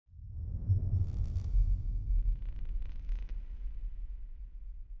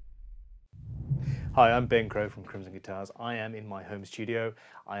Hi, I'm Ben Crow from Crimson Guitars. I am in my home studio.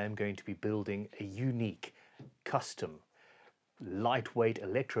 I am going to be building a unique, custom, lightweight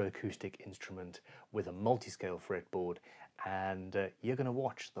electroacoustic instrument with a multi-scale fretboard, and you're going to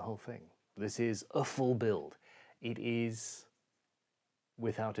watch the whole thing. This is a full build. It is,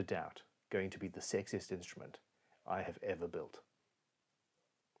 without a doubt, going to be the sexiest instrument I have ever built.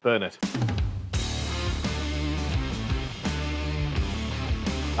 Burn it.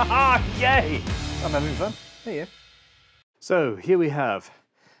 Haha, yay! I'm having fun. There you go. So here we have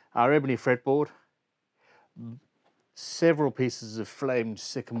our ebony fretboard, several pieces of flamed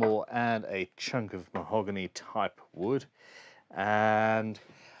sycamore and a chunk of mahogany type wood, and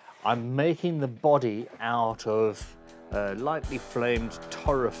I'm making the body out of lightly flamed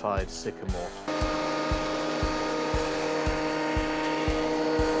torrified sycamore.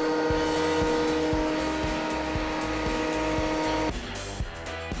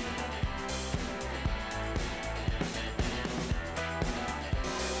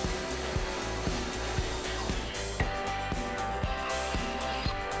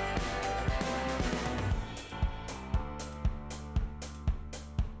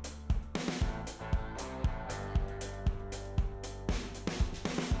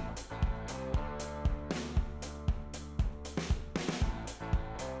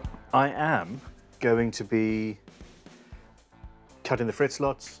 I am going to be cutting the fret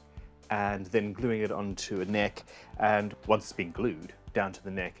slots and then gluing it onto a neck, and once it's been glued down to the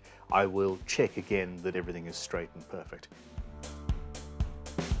neck, I will check again that everything is straight and perfect.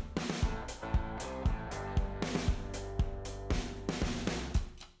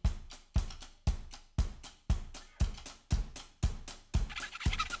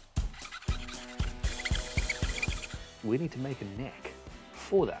 We need to make a neck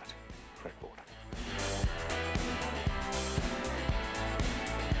for that fretboard.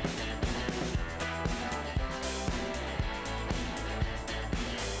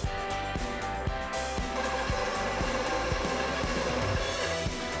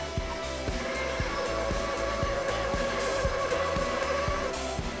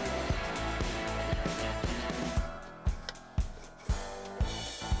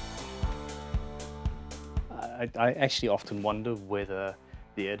 I actually often wonder whether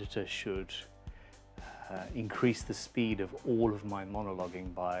the editor should increase the speed of all of my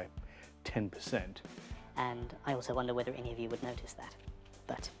monologuing by 10%. And I also wonder whether any of you would notice that.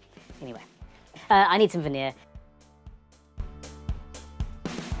 But anyway, I need some veneer.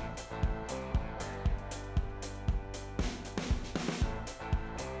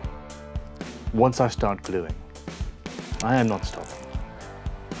 Once I start gluing, I am not stopping.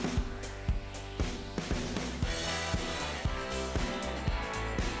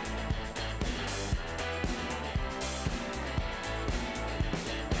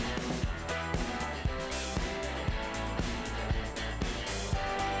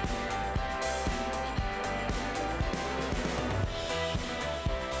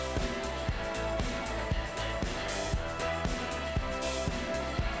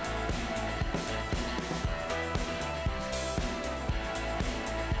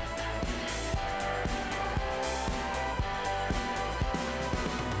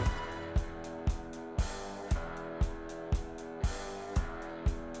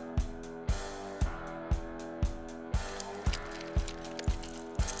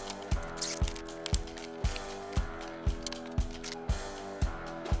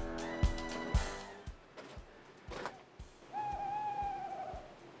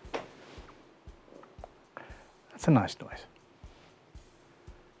 That's a nice noise.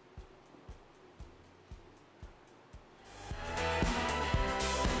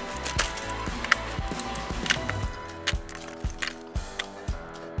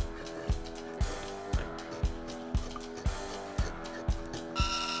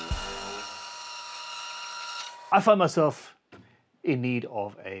 I find myself in need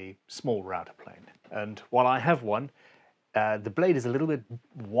of a small router plane, and while I have one, the blade is a little bit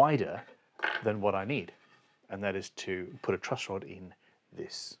wider than what I need, and that is to put a truss rod in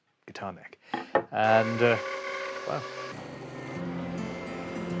this guitar neck. And, well.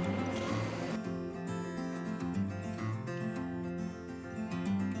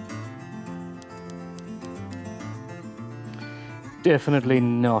 Definitely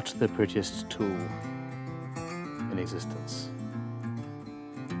not the prettiest tool in existence.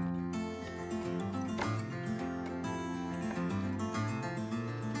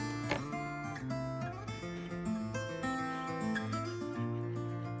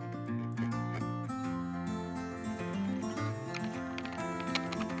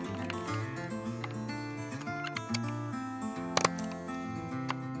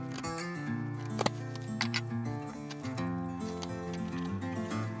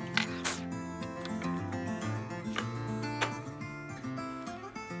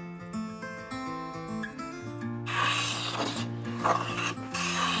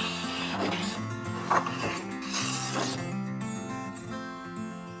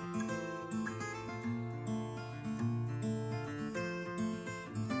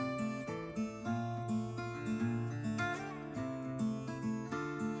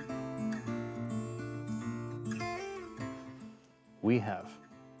 We have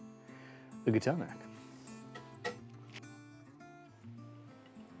the guitar neck.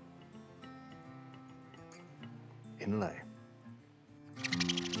 Inlay.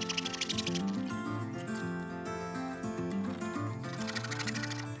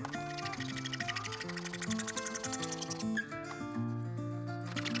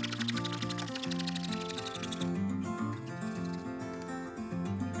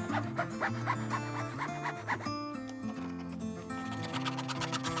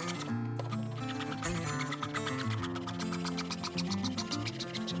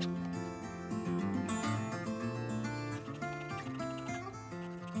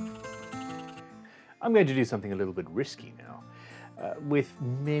 I'm going to do something a little bit risky now. With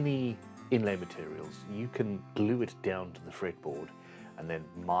many inlay materials, you can glue it down to the fretboard and then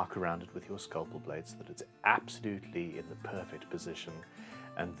mark around it with your scalpel blade so that it's absolutely in the perfect position,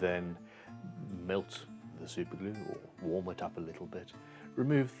 and then melt the super glue or warm it up a little bit,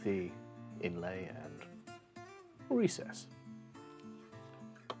 remove the inlay and recess.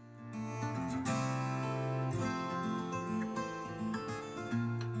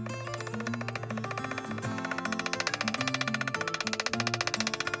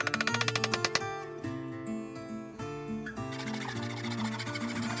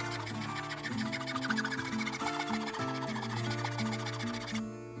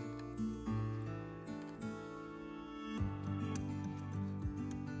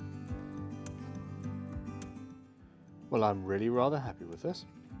 Well, I'm really rather happy with this.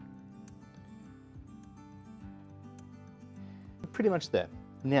 Pretty much there.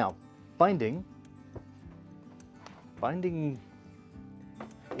 Now, binding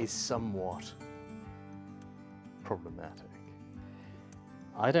is somewhat problematic.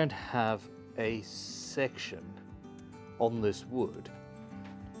 I don't have a section on this wood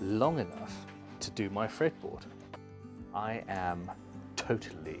long enough to do my fretboard. I am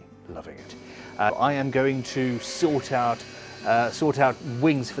totally loving it. I am going to sort out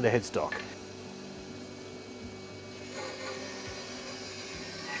wings for the headstock.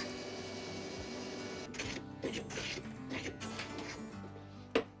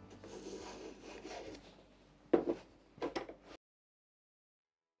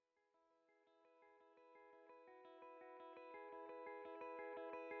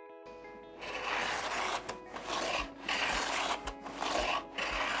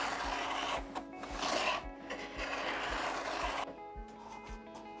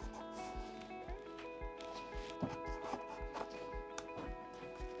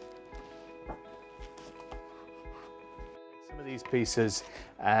 These pieces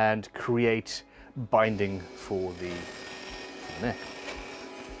and create binding for the neck.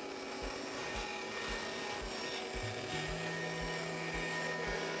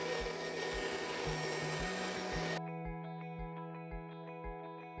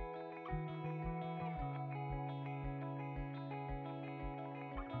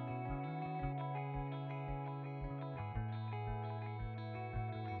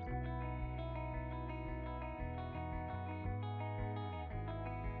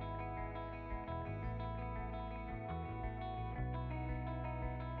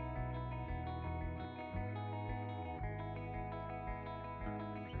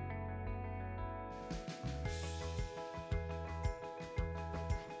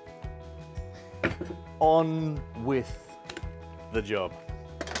 On with the job.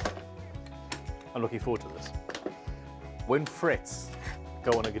 I'm looking forward to this. When frets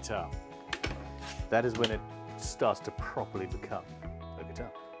go on a guitar, that is when it starts to properly become a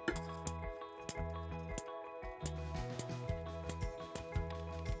guitar.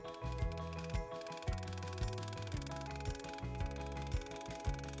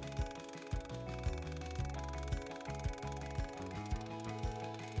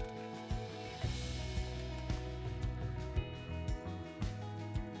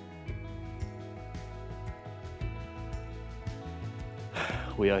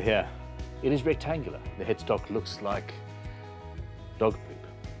 We are here. It is rectangular. The headstock looks like dog poop.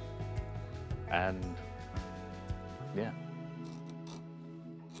 And yeah.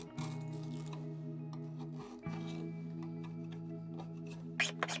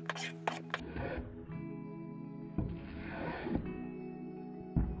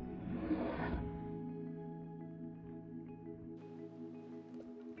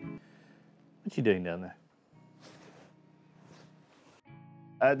 What you doing down there?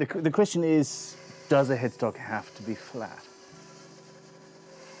 The question is, does a headstock have to be flat?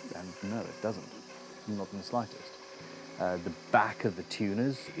 And no, it doesn't. Not in the slightest. The back of the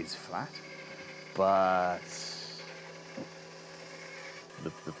tuners is flat, but the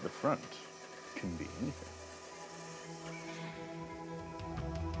front can be anything.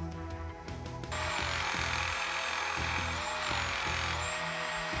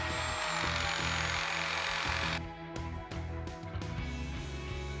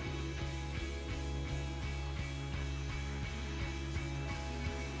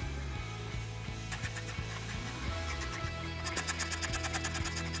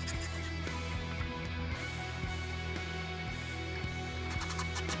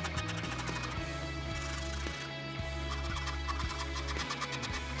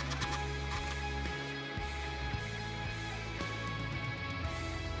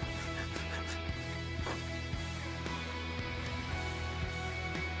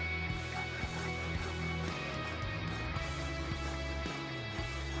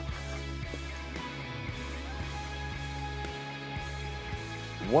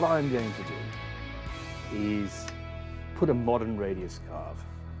 What I'm going to do is put a modern radius carve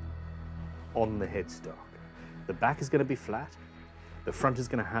on the headstock. The back is going to be flat, the front is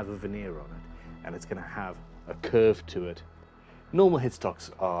going to have a veneer on it, and it's going to have a curve to it. Normal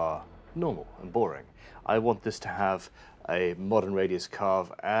headstocks are normal and boring. I want this to have a modern radius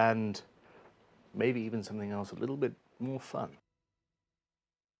carve and maybe even something else a little bit more fun.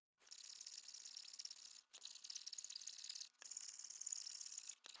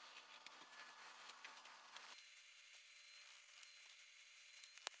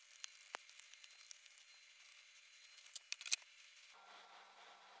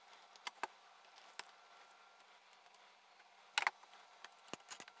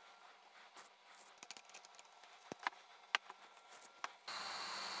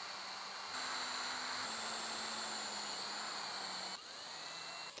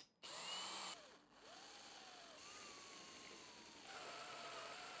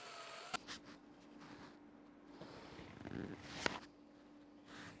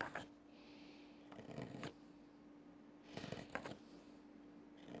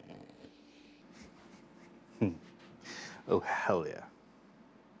 Oh, hell yeah.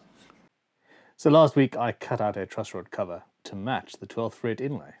 So last week I cut out a truss rod cover to match the 12th fret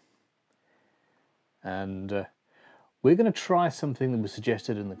inlay. And we're going to try something that was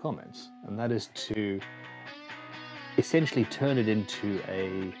suggested in the comments, and that is to essentially turn it into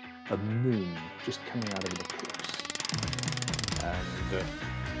a moon just coming out of an eclipse. And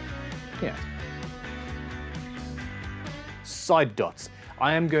yeah. Side dots.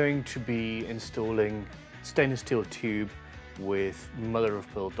 I am going to be installing stainless steel tube with mother of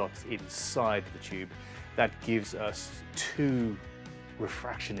pearl dots inside the tube. That gives us two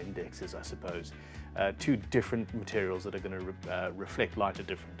refraction indexes, I suppose. Two different materials that are going to reflect light at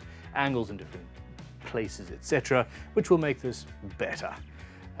different angles and different places, etc., which will make this better.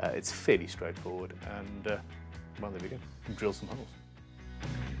 It's fairly straightforward, and well, there we go. Drill some holes.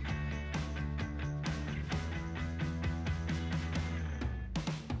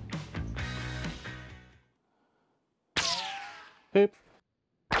 Boop.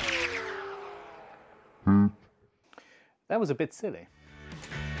 That was a bit silly.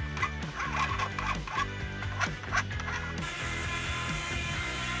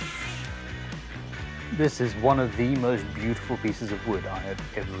 This is one of the most beautiful pieces of wood I have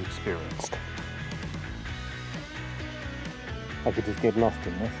ever experienced. I could just get lost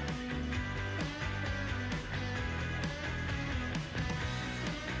in this.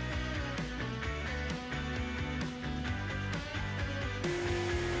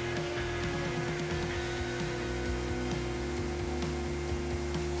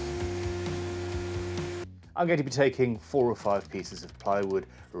 I'm going to be taking 4 or 5 pieces of plywood,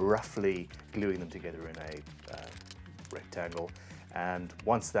 roughly gluing them together in a rectangle, and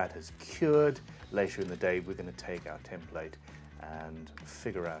once that has cured, later in the day we're going to take our template and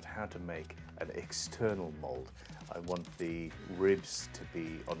figure out how to make an external mould. I want the ribs to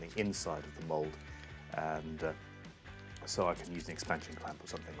be on the inside of the mould, and so I can use an expansion clamp or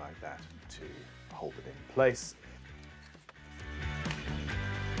something like that to hold it in place.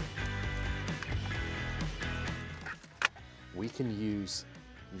 We can use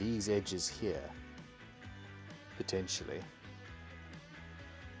these edges here, potentially,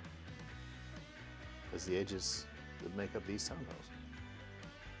 as the edges that make up these sound holes.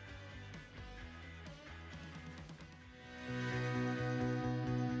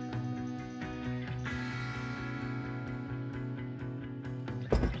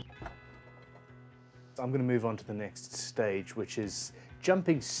 I'm going to move on to the next stage, which is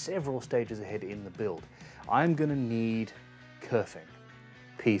jumping several stages ahead in the build, I'm going to need kerfing,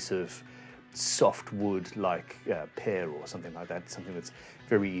 piece of soft wood like pear or something like that, something that's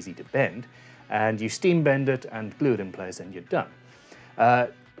very easy to bend, and you steam bend it and glue it in place and you're done.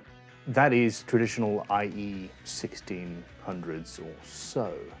 That is traditional, i.e. 1600s or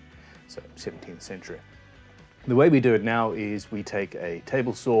so 17th century. The way we do it now is we take a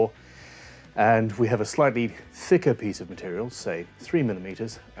table saw and we have a slightly thicker piece of material, say 3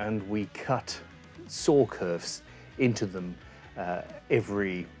 millimeters, and we cut saw curves into them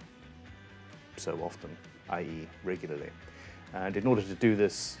every so often, i.e. regularly. And in order to do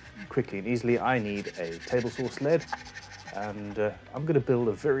this quickly and easily, I need a table saw sled, and I'm going to build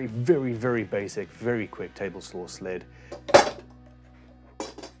a very, very, very basic, very quick table saw sled.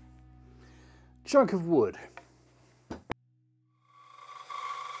 Chunk of wood.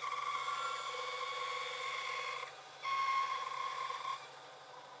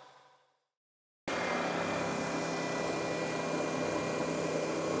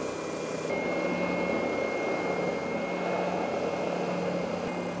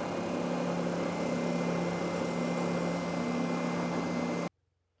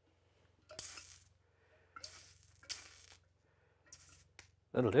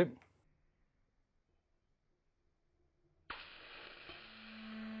 That'll do.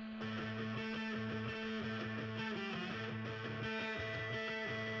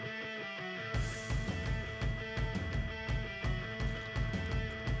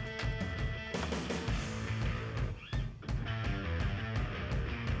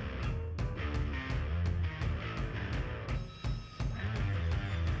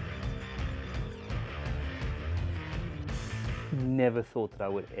 Never thought that I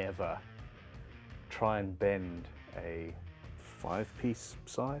would ever try and bend a 5-piece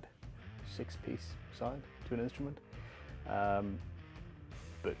side, 6-piece side to an instrument,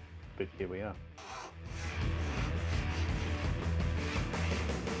 but here we are.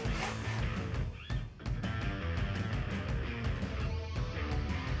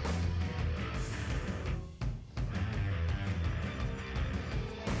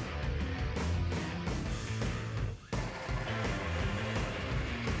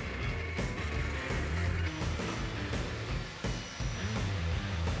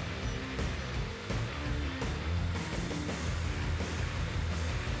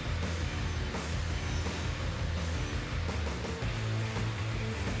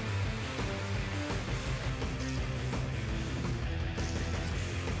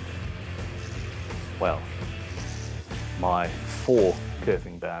 Well, my 4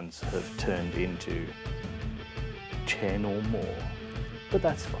 kerfing bands have turned into 10 or more, but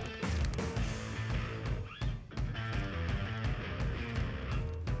that's fine.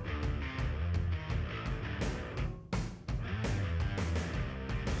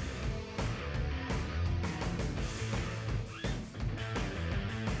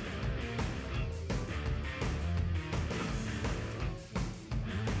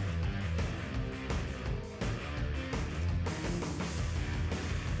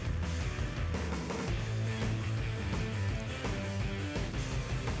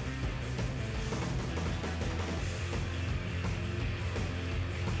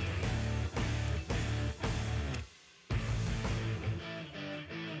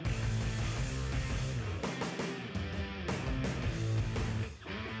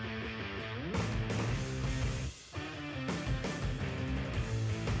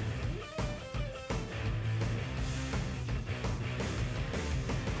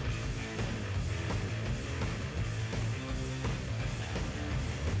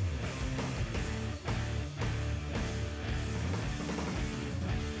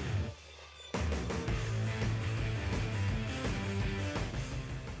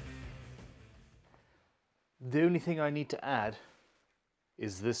 The only thing I need to add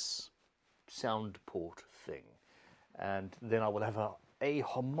is this sound port thing, and then I will have a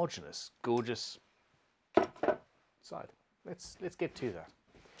homogeneous, gorgeous side. Let's get to that.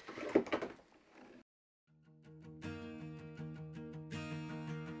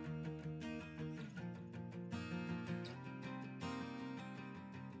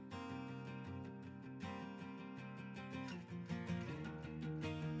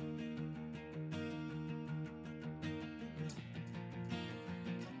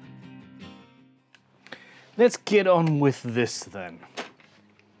 Let's get on with this then.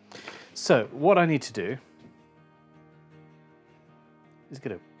 So what I need to do is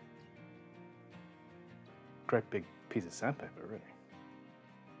get a great big piece of sandpaper, really.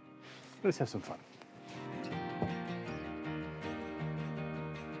 Let's have some fun.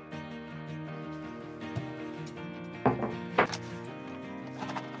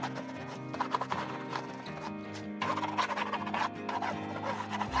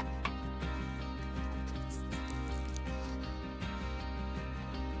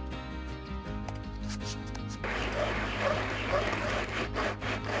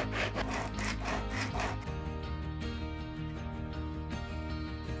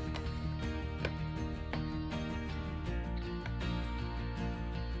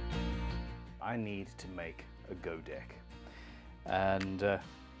 I need to make a go deck. And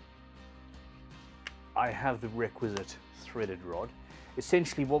I have the requisite threaded rod.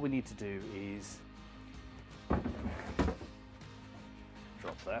 Essentially what we need to do is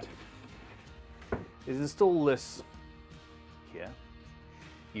drop that, is install this here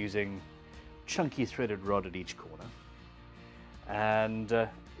using chunky threaded rod at each corner, and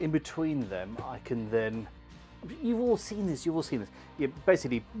in between them I can then, you've all seen this, you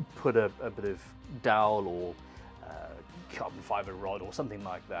basically put a bit of dowel or carbon fiber rod or something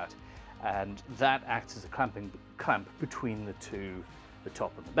like that, and that acts as a clamp between the two, the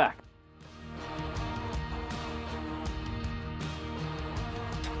top and the back.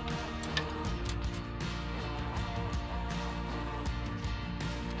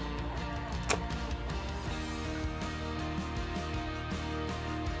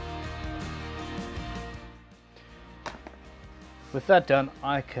 With that done,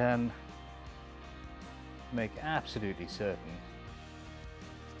 I can make absolutely certain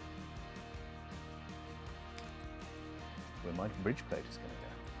where my bridge plate is going to go.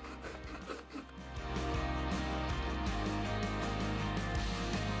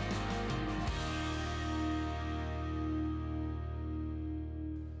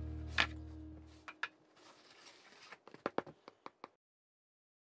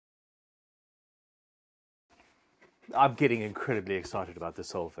 I'm getting incredibly excited about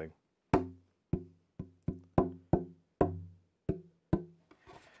this whole thing.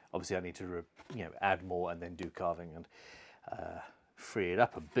 Obviously I need to add more and then do carving and free it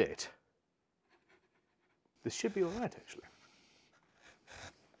up a bit. This should be all right, actually.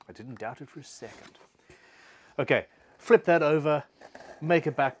 I didn't doubt it for a second. Okay, flip that over, make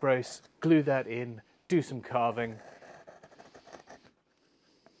a back brace, glue that in, do some carving.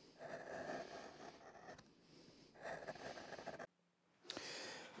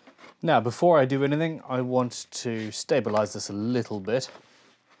 Now, before I do anything, I want to stabilize this a little bit.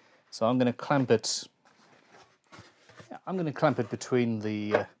 So I'm going to clamp it. I'm going to clamp it between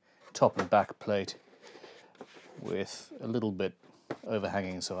the top and back plate with a little bit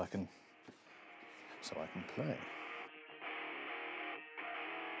overhanging, so I can play.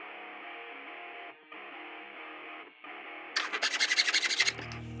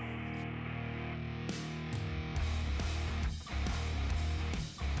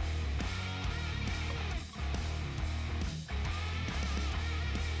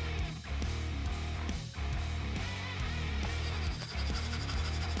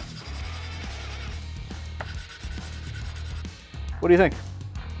 What do you think?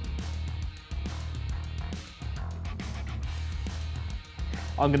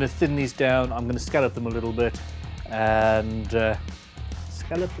 I'm going to thin these down, I'm going to scallop them a little bit, and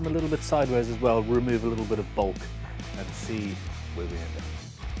scallop them a little bit sideways as well, remove a little bit of bulk, and see where we end up.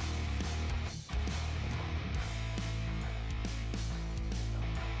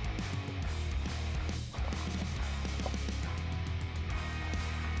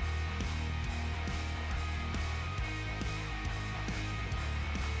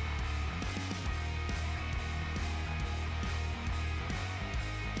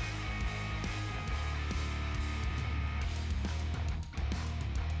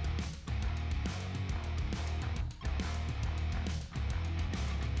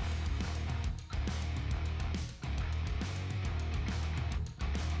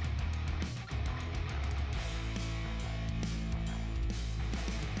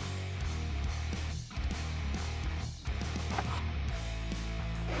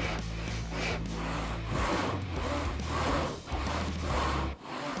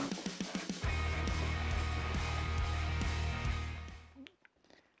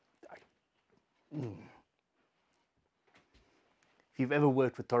 If you've ever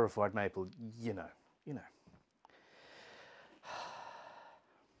worked with torrified maple, you know.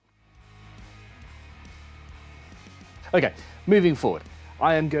 Okay, moving forward,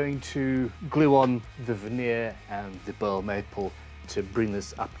 I am going to glue on the veneer and the burl maple to bring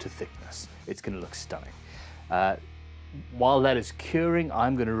this up to thickness. It's going to look stunning. While that is curing,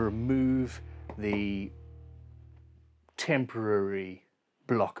 I'm going to remove the temporary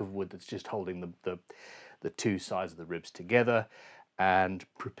block of wood that's just holding the two sides of the ribs together, and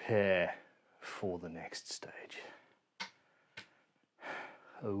prepare for the next stage.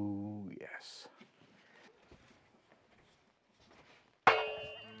 Oh yes.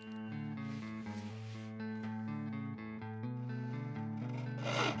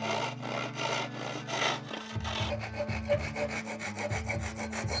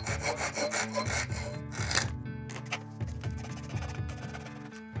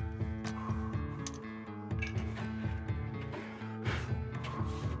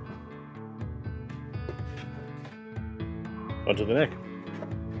 Onto the neck.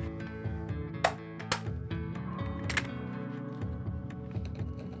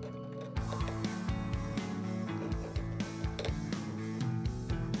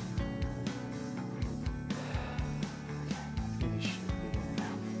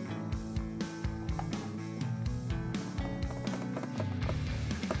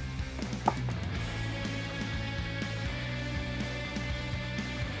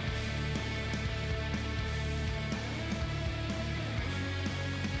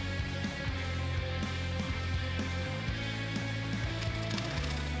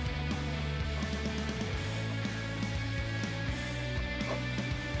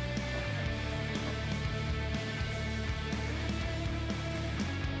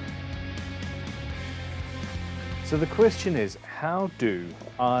 So the question is, how do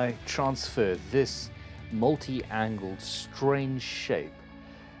I transfer this multi-angled strange shape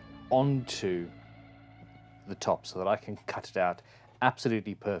onto the top so that I can cut it out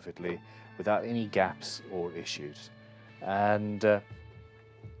absolutely perfectly without any gaps or issues? And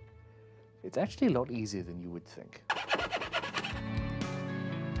it's actually a lot easier than you would think.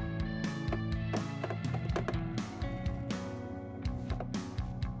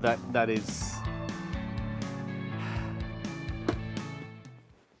 That is...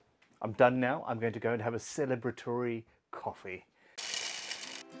 I'm done now. I'm going to go and have a celebratory coffee.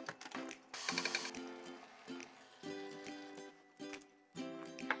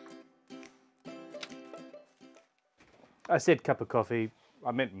 I said cup of coffee,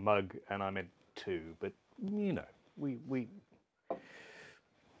 I meant mug and I meant two, but you know, we're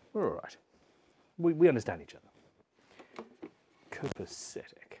all right. We understand each other.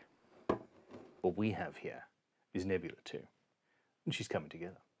 Copacetic. What we have here is Nebula too, and she's coming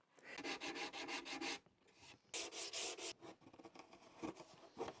together.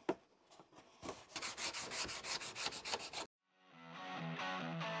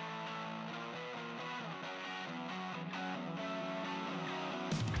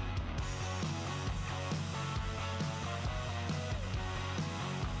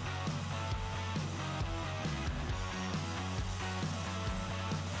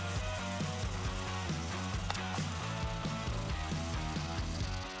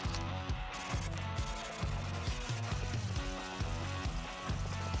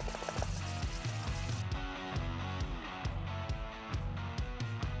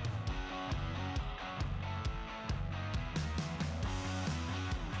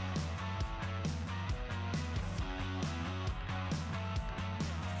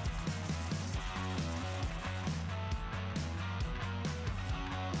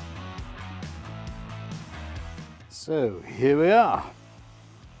 So here we are.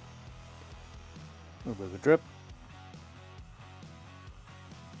 A little bit of a drip.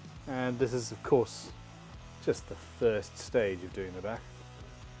 And this is, of course, just the first stage of doing the back.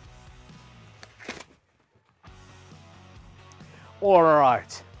 All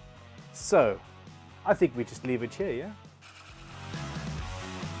right. So I think we just leave it here, yeah?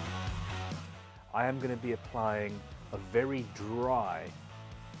 I am going to be applying a very dry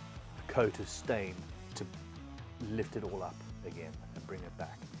coat of stain to lift it all up again and bring it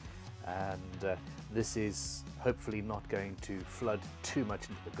back. And this is hopefully not going to flood too much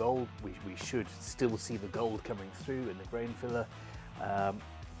into the gold. We should still see the gold coming through in the grain filler,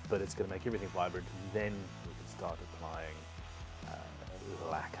 but it's going to make everything vibrant. And then we can start applying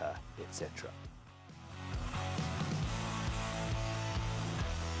lacquer, etc.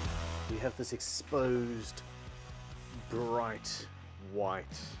 We have this exposed, bright, white,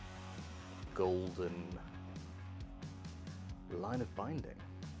 golden line of binding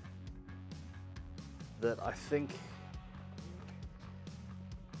that I think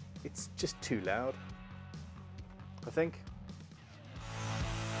it's just too loud. I think.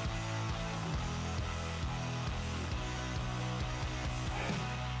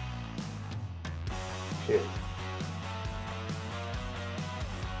 Cheers.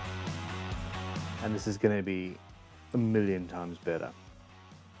 And this is going to be a million times better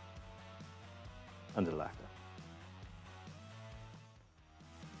under lacquer.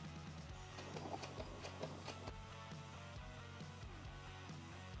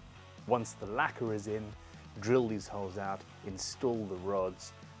 Once the lacquer is in, drill these holes out, install the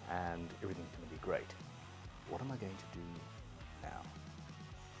rods, and everything's going to be great. What am I going to do now?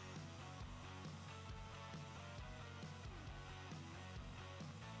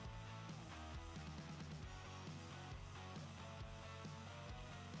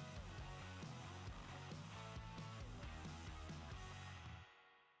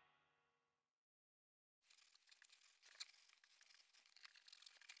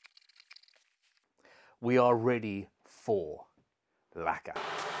 We are ready for lacquer.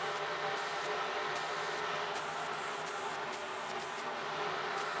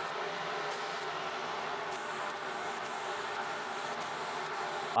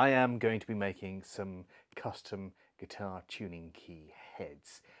 I am going to be making some custom guitar tuning key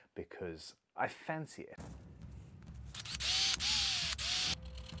heads because I fancy it.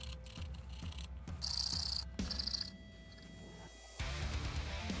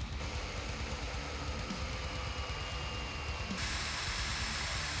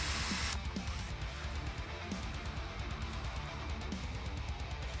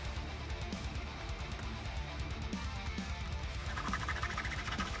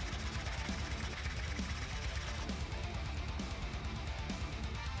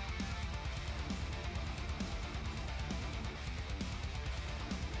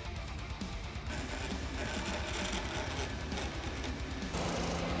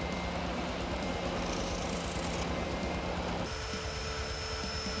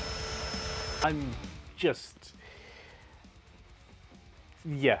 I'm just...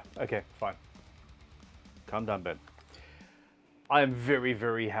 Yeah, okay, fine. Calm down, Ben. I am very,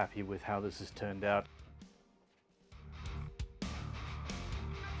 very happy with how this has turned out.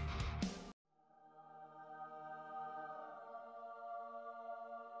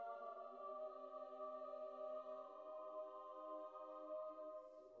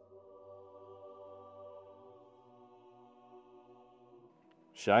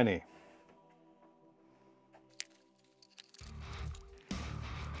 Shiny.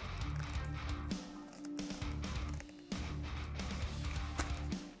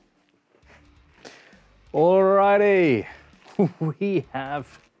 Alrighty, we've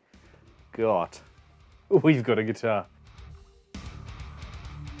got a guitar.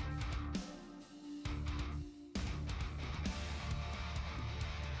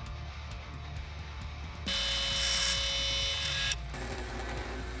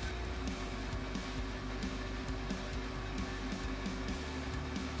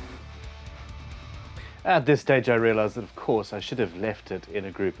 At this stage I realised that of course I should have left it in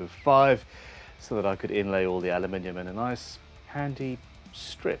a group of 5 so that I could inlay all the aluminium in a nice handy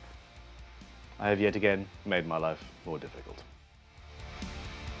strip. I have yet again made my life more difficult.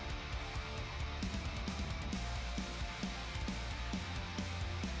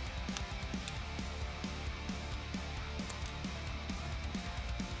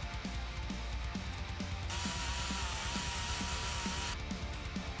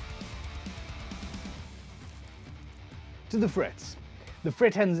 To the frets. The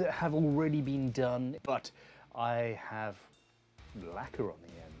fret ends have already been done, but I have lacquer on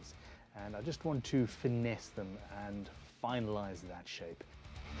the ends, and I just want to finesse them and finalize that shape.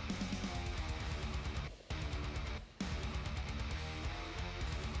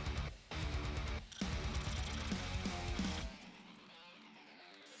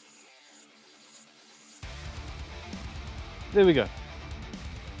 There we go.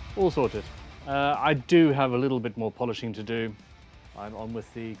 All sorted. I do have a little bit more polishing to do. I'm on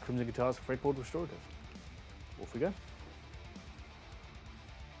with the Crimson Guitars Fretboard Restorative. Off we go.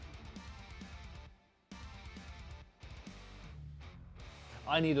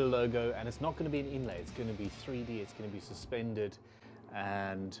 I need a logo, and it's not going to be an inlay, it's going to be 3D, it's going to be suspended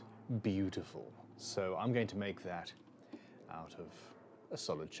and beautiful. So I'm going to make that out of a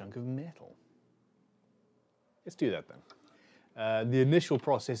solid chunk of metal. Let's do that then. The initial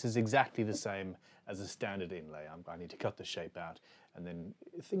process is exactly the same as a standard inlay. I need to cut the shape out, and then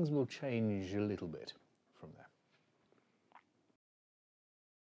things will change a little bit from there.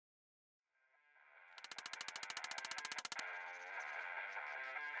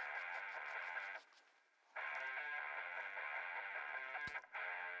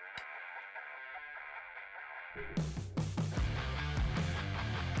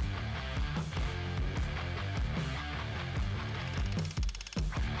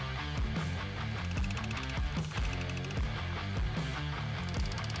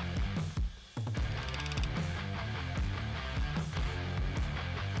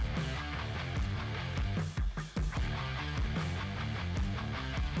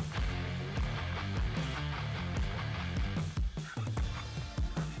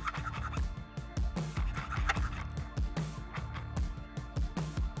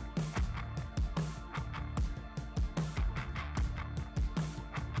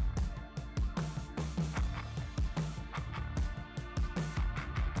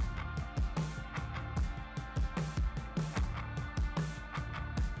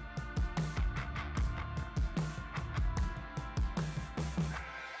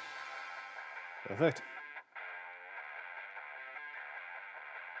 Perfect.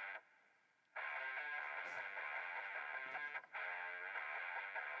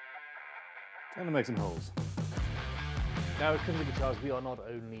 Time to make some holes. Now at Crimson Guitars, we are not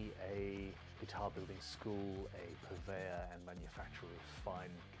only a guitar building school, a purveyor and manufacturer of fine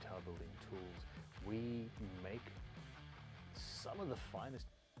guitar building tools, we make some of the finest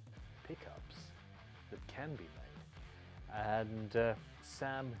pickups that can be made. And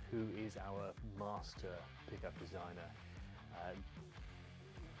Sam, who is our master pickup designer,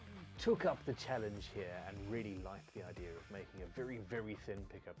 took up the challenge here and really liked the idea of making a very, very thin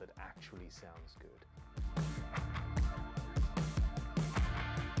pickup that actually sounds good.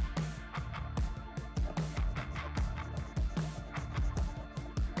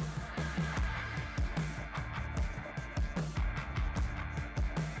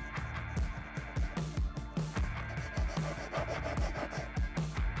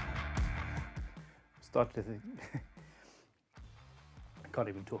 Starting to think, I can't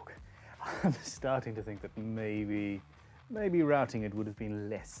even talk. I'm starting to think that maybe routing it would have been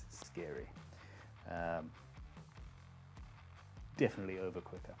less scary. Definitely over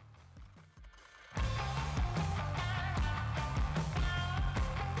quicker.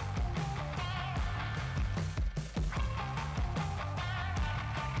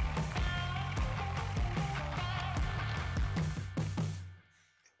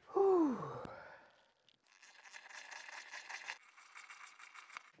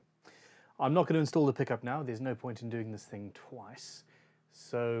 I'm not going to install the pickup now. There's no point in doing this thing twice.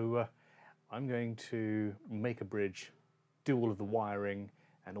 So I'm going to make a bridge, do all of the wiring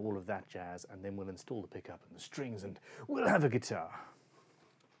and all of that jazz, and then we'll install the pickup and the strings and we'll have a guitar.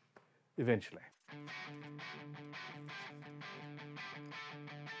 Eventually.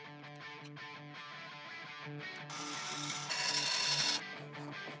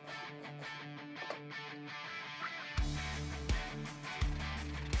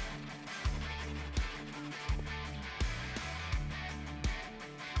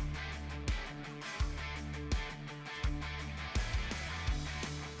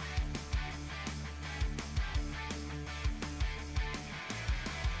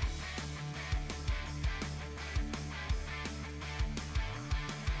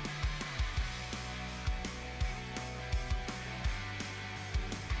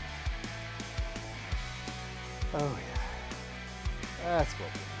 Oh yeah, that's what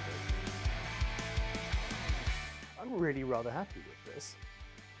we're doing. I'm really rather happy with this.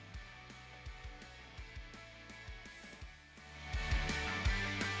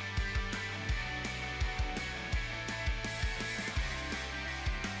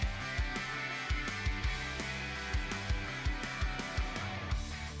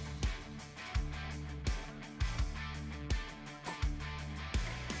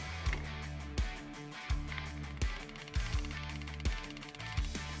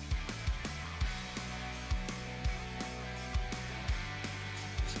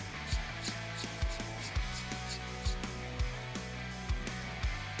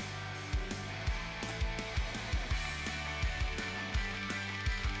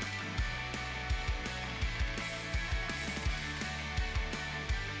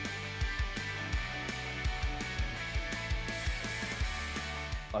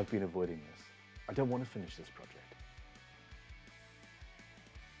 I've been avoiding this. I don't want to finish this project.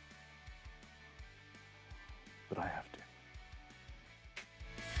 But I have to.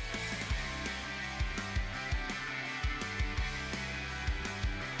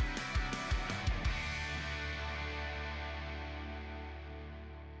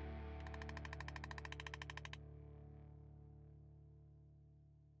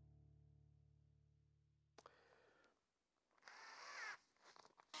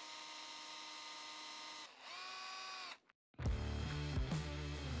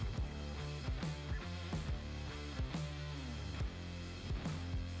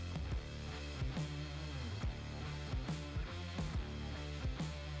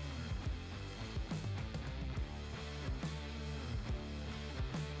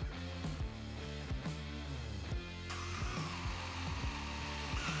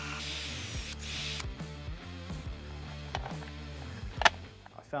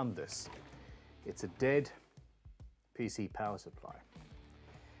 Found this. It's a dead PC power supply,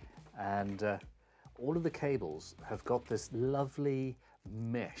 and all of the cables have got this lovely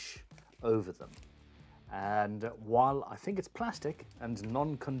mesh over them, and while I think it's plastic and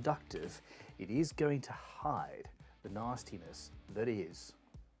non-conductive, it is going to hide the nastiness that is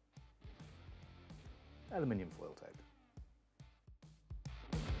aluminium foil tape.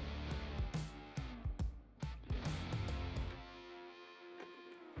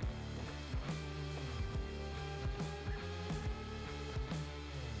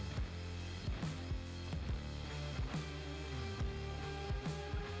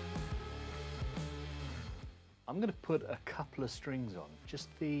 I'm going to put a couple of strings on, just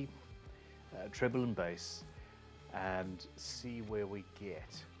the treble and bass, and see where we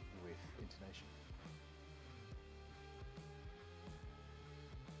get with intonation.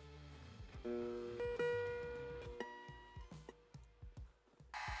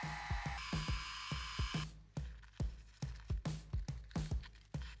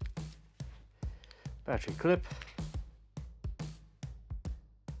 Battery clip.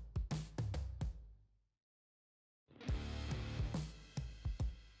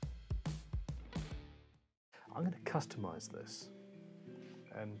 I'm going to customize this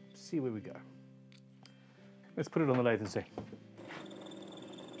and see where we go. Let's put it on the lathe and see.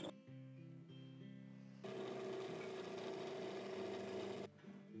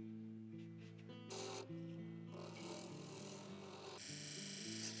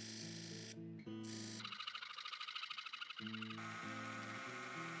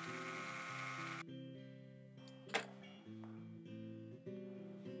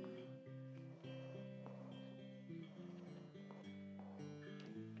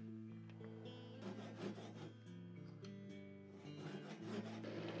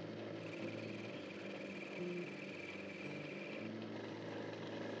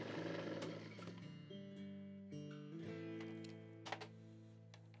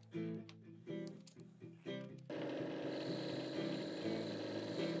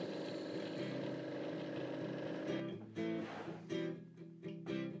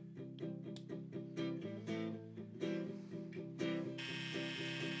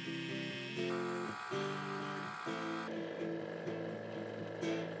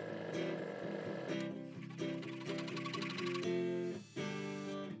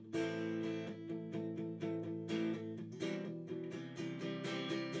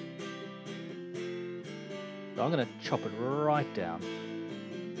 So I'm going to chop it right down.